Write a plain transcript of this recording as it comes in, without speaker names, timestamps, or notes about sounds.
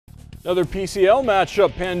Another PCL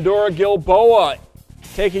matchup, Pandora Gilboa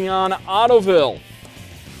taking on Ottoville.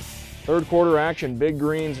 Third quarter action, Big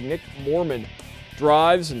Green's Nick Mormon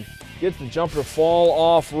drives and gets the jumper to fall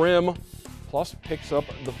off rim, plus picks up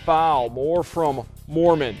the foul. More from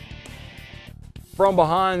Mormon. From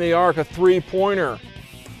behind the arc, a three-pointer.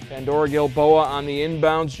 Pandora Gilboa on the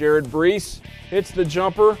inbounds, Jared Brees hits the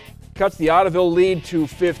jumper, cuts the Ottoville lead to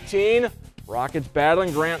 15. Rockets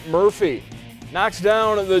battling, Grant Murphy knocks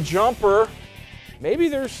down the jumper. Maybe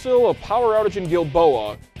there's still a power outage in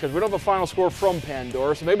Gilboa because we don't have a final score from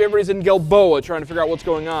Pandora, so maybe everybody's in Gilboa trying to figure out what's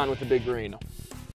going on with the Big Green.